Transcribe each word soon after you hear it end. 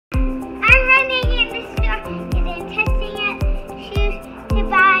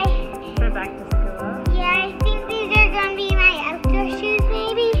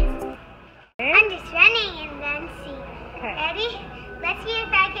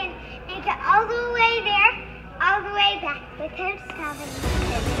The kids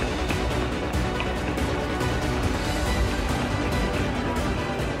having.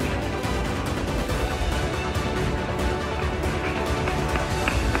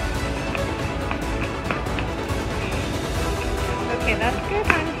 Okay, that's good,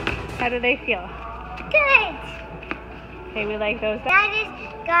 hon. How do they feel? Good. Okay, we like those. I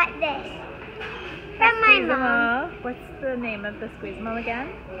just got this from my mom. What's the name of the Squeezable again?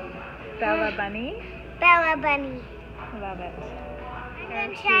 Bella Bunny? Bella Bunny. I love it. I'm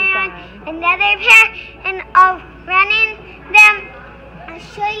going to try on another pair and I'll run in them. I'll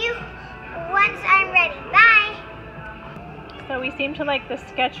show you once I'm ready. Bye. So we seem to like the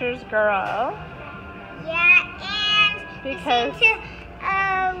Skechers girl. Yeah, and because we seem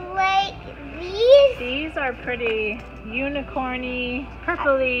to like these. These are pretty unicorny,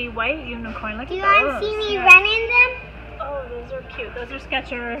 purpley white unicorn. Look Do you at those. want to see me run in them? Oh, those are cute. Those are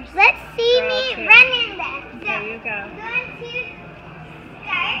Skechers. Let's see me run in them. So, there you go. I'm going to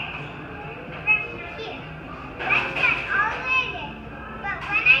start from here. Let's start all the way there. But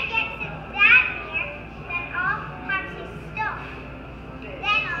when I get to that here, then I'll have to stop.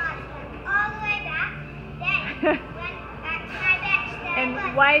 Then I'll have to come all the way back. Then run back to my bench.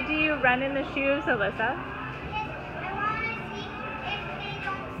 And why do you run in the shoes, Alyssa? Because I want to see if they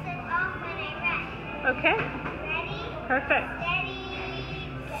don't slip off when I run. Okay. Ready? Perfect. Steady,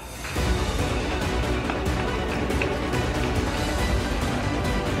 go.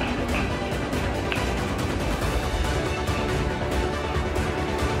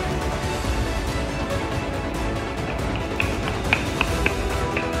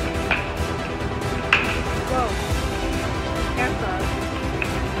 Whoa. Careful.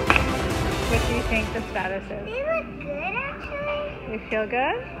 What do you think the status is? They look good, actually. They feel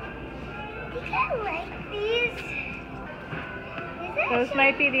good? I think I like these. Those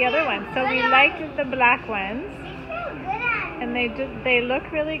might be the other ones. So we liked the black ones. They feel good on And they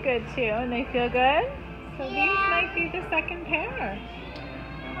look really good too, and they feel good. So these might be the second pair.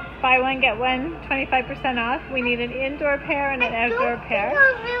 Buy one, get one, 25% off. We need an indoor pair and an outdoor pair. I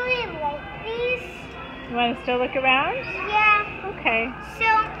don't really like these. You want to still look around? Yeah. Okay. So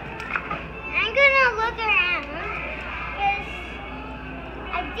I'm gonna look around because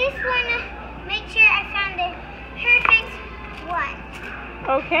I just wanna make sure I found the perfect one.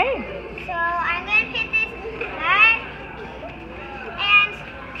 Okay. So I'm gonna put this back, and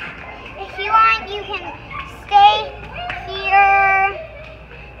if you want, you can stay here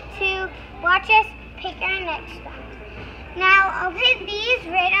to watch us pick our next one. Now I'll put these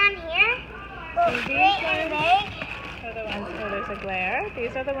right on here. So these Right in there. are the ones. Oh, there's a glare.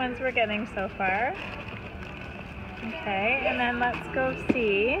 These are the ones we're getting so far. Okay, and then let's go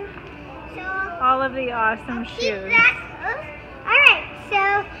see So all of the awesome keep shoes. that close. All right.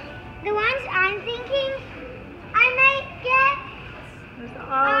 So the ones I'm thinking I might get. There's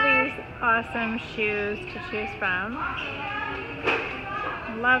all these awesome shoes to choose from.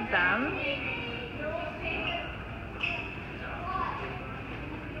 Love them.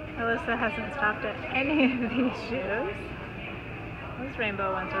 Alyssa hasn't stopped at any of these shoes. Those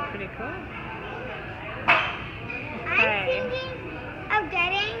rainbow ones are pretty cool. I'm thinking of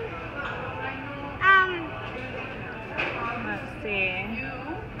getting Let's see.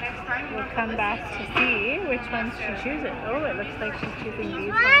 We'll come back to see which ones she chooses. Oh, it looks like she's choosing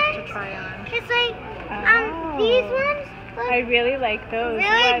these ones to try on. Cause like Oh. these ones look I really like those.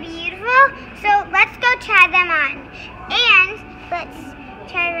 really What? beautiful. So let's go try them on, and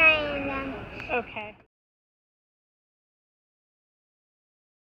let's try running them. Okay.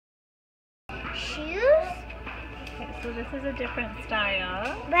 Shoes, Okay, so this is a different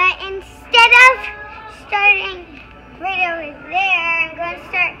style. but instead of starting right over there, I'm going to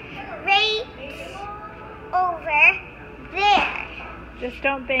start right over there. Just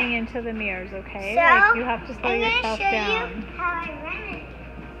don't bang into the mirrors, okay? So, Like you have to slow I'm going to yourself show down. you how I run it.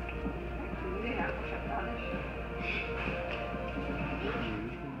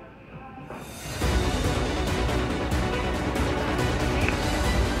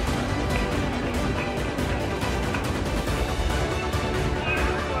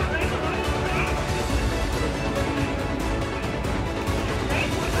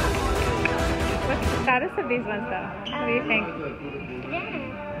 What's the status of these ones though? What do you think?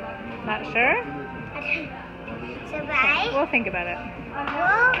 Not sure? So bye. We'll think about it.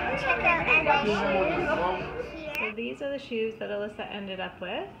 We'll check out other shoes So here. these are the shoes that Alyssa ended up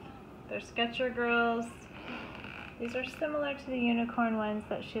with. They're Skechers girls. These are similar to the unicorn ones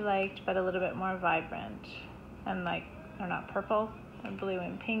that she liked, but a little bit more vibrant. And like, they're not purple, they're blue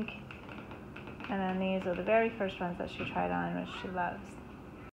and pink. And then these are the very first ones that she tried on, which she loves.